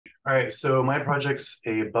All right, so my project's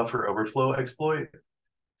a buffer overflow exploit.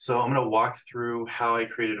 So I'm going to walk through how I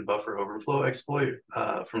created a buffer overflow exploit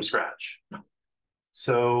from scratch.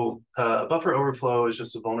 So buffer overflow is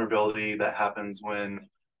just a vulnerability that happens when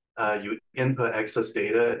you input excess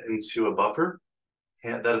data into a buffer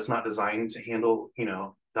and that is not designed to handle,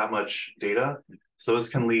 that much data. So this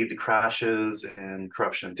can lead to crashes and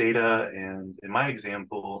corruption of data, and in my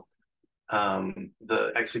example,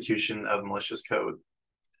 the execution of malicious code.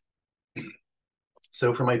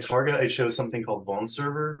 So for my target, I chose something called Vuln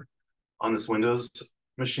Server on this Windows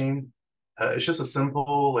machine. It's just a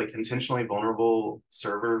simple, like intentionally vulnerable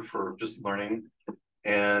server for just learning.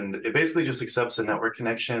 And it basically just accepts a network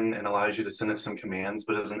connection and allows you to send it some commands,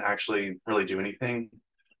 but doesn't actually really do anything.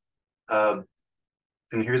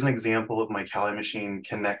 And here's an example of my Kali machine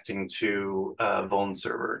connecting to Vuln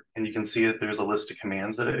server. And you can see that there's a list of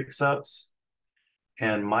commands that it accepts.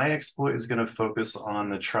 And my exploit is going to focus on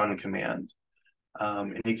the trun command.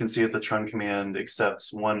 And you can see that the trun command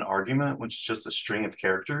accepts one argument, which is just a string of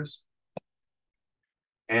characters.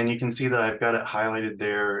 And you can see that I've got it highlighted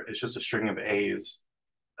there. It's just a string of A's.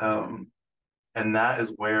 And that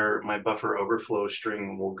is where my buffer overflow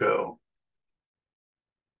string will go.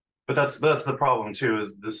 But that's the problem too,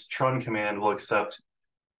 is this trun command will accept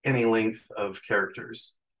any length of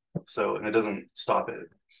characters. So, and it doesn't stop it.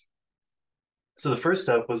 So the first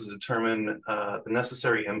step was to determine the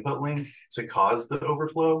necessary input length to cause the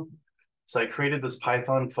overflow. So I created this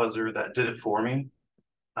Python fuzzer that did it for me.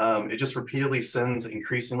 It just repeatedly sends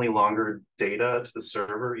increasingly longer data to the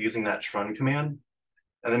server using that trun command.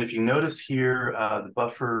 And then if you notice here, the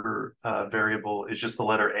buffer variable is just the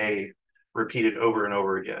letter A repeated over and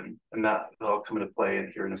over again. And that'll come into play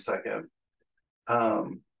in here in a second.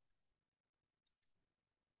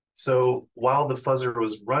 So while the fuzzer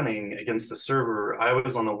was running against the server, I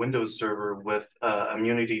was on the Windows server with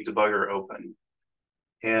Immunity Debugger open.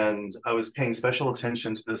 And I was paying special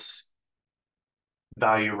attention to this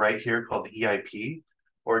value right here called the EIP,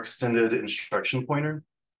 or Extended Instruction Pointer.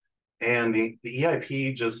 And the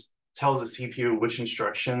EIP just tells the CPU which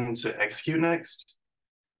instruction to execute next.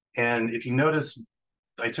 And if you notice,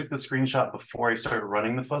 I took the screenshot before I started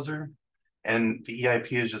running the fuzzer, and the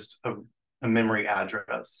EIP is just a memory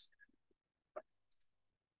address.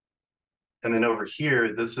 And then over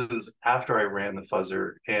here, this is after I ran the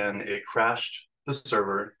fuzzer and it crashed the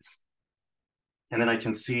server. And then I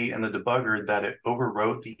can see in the debugger that it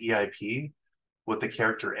overwrote the EIP with the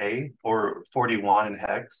character A, or 41 in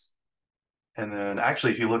hex. And then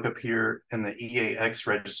actually, if you look up here in the EAX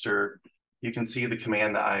register, you can see the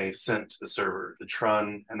command that I sent to the server, the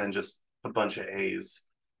trun, and then just a bunch of A's.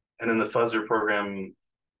 And then the fuzzer program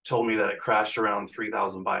told me that it crashed around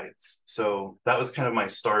 3,000 bytes. So that was kind of my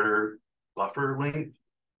starter buffer length.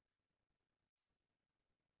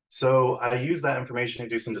 So I used that information to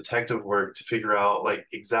do some detective work to figure out like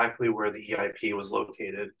exactly where the EIP was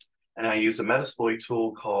located. And I used a Metasploit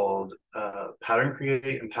tool called pattern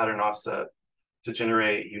create and pattern offset to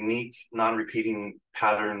generate unique non-repeating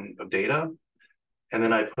pattern of data. And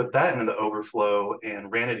then I put that into the overflow and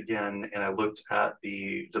ran it again. And I looked at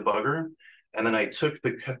the debugger. And then I took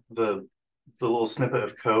the little snippet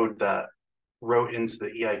of code that wrote into the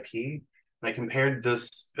EIP. And I compared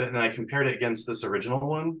it against this original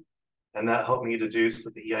one. And that helped me deduce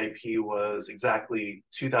that the EIP was exactly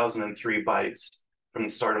 2003 bytes from the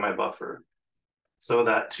start of my buffer. So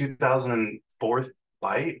that 2004th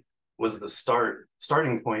byte was the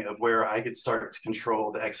starting point of where I could start to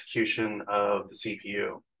control the execution of the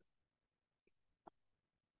CPU.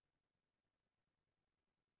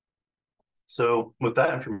 So with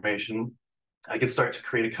that information, I could start to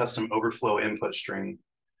create a custom overflow input string.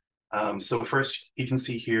 So first, you can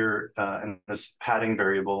see here in this padding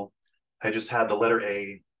variable, I just had the letter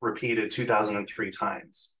A repeated 2003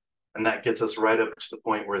 times. And that gets us right up to the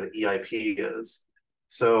point where the EIP is.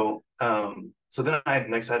 So, so then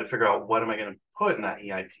next I had to figure out what am I going to put in that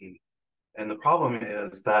EIP. And the problem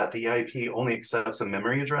is that the EIP only accepts a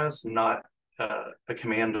memory address, not a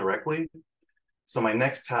command directly. So my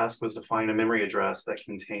next task was to find a memory address that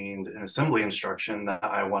contained an assembly instruction that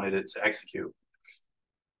I wanted it to execute.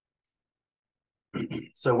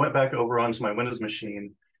 So I went back over onto my Windows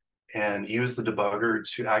machine and used the debugger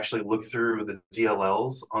to actually look through the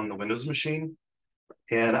DLLs on the Windows machine.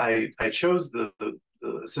 And I chose the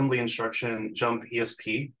assembly instruction jump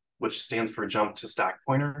ESP, which stands for jump to stack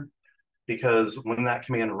pointer, because when that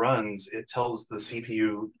command runs, it tells the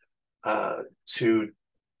CPU to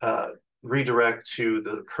redirect to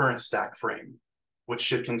the current stack frame, which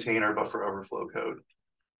should contain our buffer overflow code.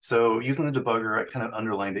 So using the debugger, I kind of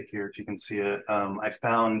underlined it here if you can see it. I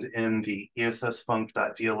found in the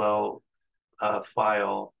essfunc.dll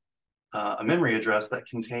file a memory address that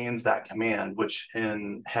contains that command, which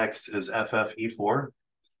in hex is FFE4.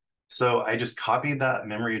 So I just copied that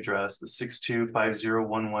memory address, the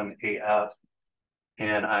 625011AF,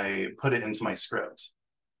 and I put it into my script.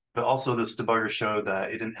 But also this debugger showed that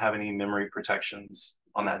it didn't have any memory protections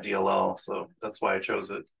on that DLL, so that's why I chose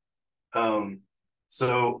it.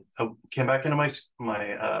 So I came back into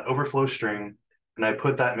my overflow string, and I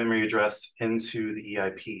put that memory address into the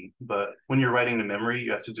EIP. But when you're writing to memory,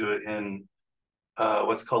 you have to do it in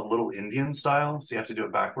what's called Little Indian style, so you have to do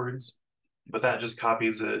it backwards. But that just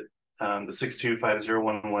copies it, the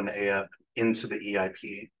 625011AF into the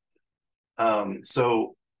EIP.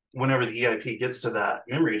 So whenever the EIP gets to that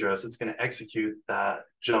memory address, it's going to execute that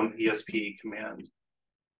jump ESP command.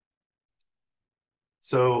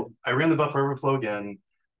 So I ran the buffer overflow again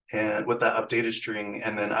and with that updated string,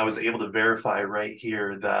 and then I was able to verify right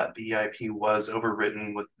here that the EIP was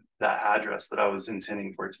overwritten with that address that I was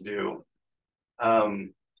intending for it to do.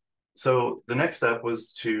 So the next step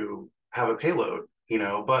was to have a payload,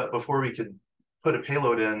 but before we could put a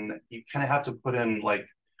payload in, you kind of have to put in like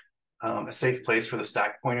a safe place for the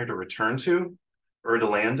stack pointer to return to or to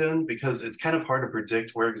land in, because it's kind of hard to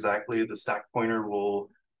predict where exactly the stack pointer will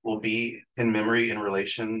be in memory in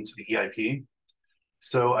relation to the EIP.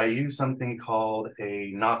 So I use something called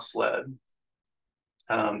a NOP sled.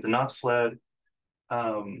 The NOP sled,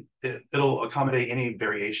 it'll accommodate any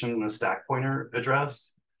variations in the stack pointer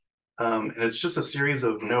address. And it's just a series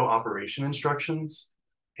of no operation instructions.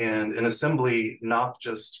 And in assembly, NOP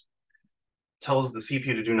just tells the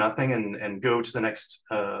CPU to do nothing and go to the next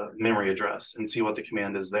memory address and see what the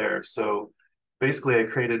command is there. So basically, I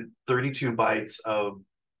created 32 bytes of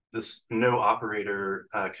this no operator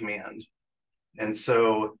command. And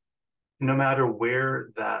so no matter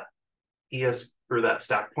where that that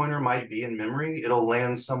stack pointer might be in memory, it'll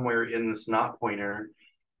land somewhere in this not pointer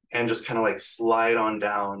and just kind of like slide on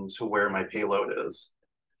down to where my payload is.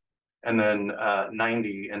 And then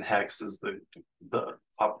 90 in hex is the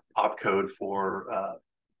opcode for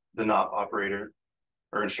the NOP operator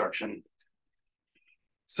or instruction.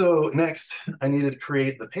 So next, I needed to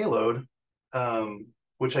create the payload,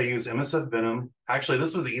 which I use MSF Venom. Actually,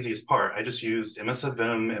 this was the easiest part. I just used MSF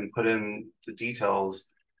Venom and put in the details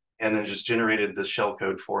and then just generated the shell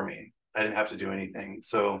code for me. I didn't have to do anything.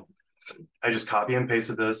 So I just copy and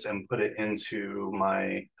pasted this and put it into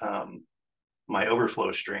my my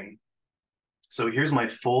overflow string. So here's my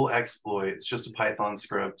full exploit. It's just a Python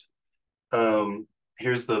script.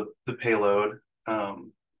 Here's the payload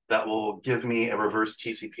that will give me a reverse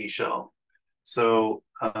TCP shell. So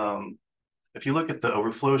if you look at the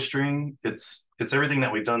overflow string, it's everything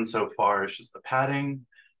that we've done so far. It's just the padding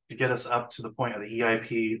to get us up to the point of the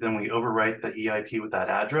EIP. Then we overwrite the EIP with that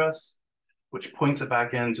address, which points it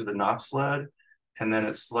back into the NOP sled, and then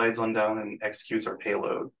it slides on down and executes our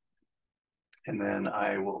payload. And then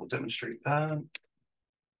I will demonstrate that.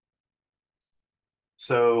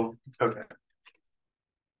 So, okay.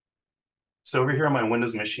 So over here on my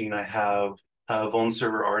Windows machine, I have a Vuln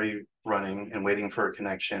server already running and waiting for a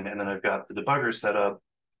connection. And then I've got the debugger set up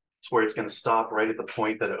to where it's going to stop right at the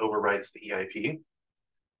point that it overwrites the EIP.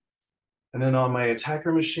 And then on my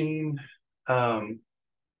attacker machine, can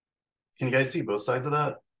you guys see both sides of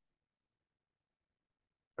that?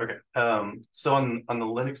 Okay. So on the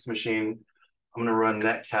Linux machine, I'm going to run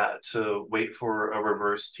netcat to wait for a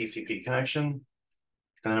reverse TCP connection.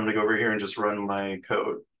 And then I'm going to go over here and just run my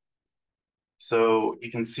code. So you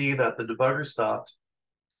can see that the debugger stopped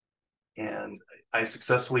and I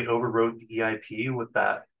successfully overwrote the EIP with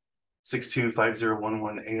that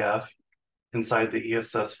 625011AF inside the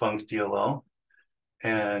ESSfunc DLL.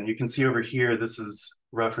 And you can see over here, this is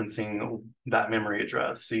referencing that memory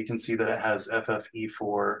address. So you can see that it has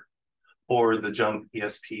FFE4 or the jump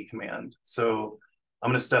ESP command. So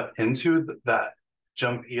I'm going to step into that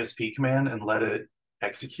jump ESP command and let it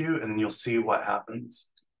execute, and then you'll see what happens.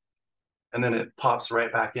 And then it pops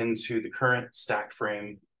right back into the current stack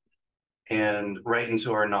frame and right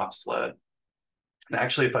into our NOP sled. And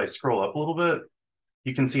actually, if I scroll up a little bit,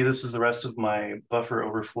 you can see this is the rest of my buffer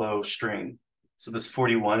overflow string. So this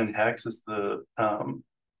 41 in hex is the,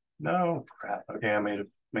 no, crap. Okay, I may have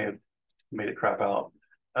made it crap out.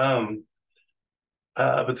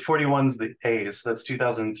 But the 41's the A's, so that's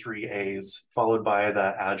 2003 A's, followed by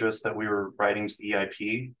that address that we were writing to the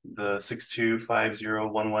EIP, the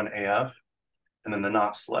 625011AF, and then the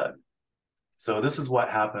NOP sled. So this is what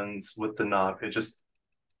happens with the NOP. It just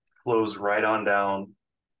flows right on down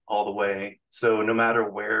all the way. So no matter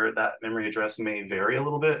where that memory address may vary a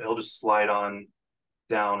little bit, it'll just slide on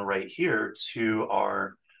down right here to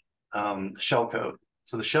our shell code.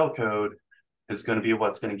 So the shell code is going to be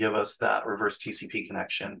what's going to give us that reverse TCP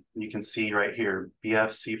connection. You can see right here,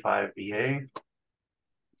 BF-C5BA,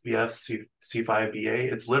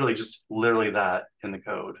 BF-C5BA. It's literally that in the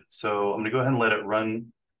code. So I'm going to go ahead and let it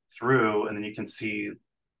run through, and then you can see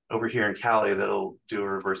over here in Kali that'll do a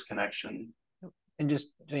reverse connection. And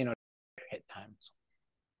just, hit times.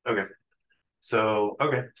 Okay. So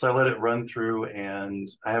I let it run through, and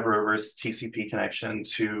I have a reverse TCP connection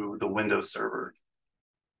to the Windows server.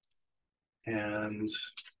 And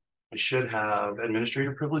I should have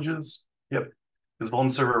administrator privileges. Yep. This Vuln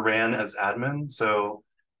server ran as admin. So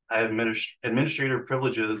I have administrator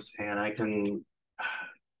privileges, and I can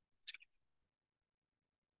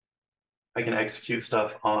execute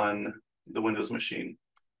stuff on the Windows machine.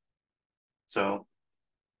 So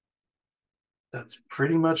that's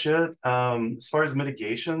pretty much it. As far as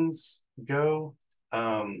mitigations go,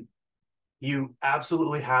 you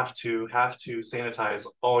absolutely have to sanitize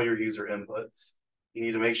all your user inputs. You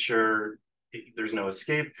need to make sure there's no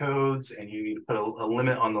escape codes, and you need to put a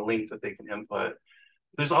limit on the link that they can input.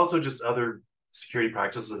 There's also just other security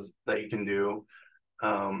practices that you can do,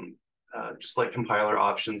 just like compiler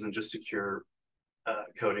options and just secure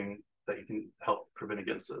coding that you can help prevent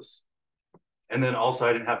against this. And then also,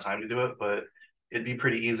 I didn't have time to do it, but it'd be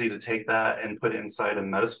pretty easy to take that and put it inside a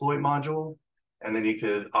Metasploit module, and then you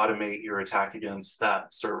could automate your attack against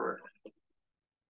that server.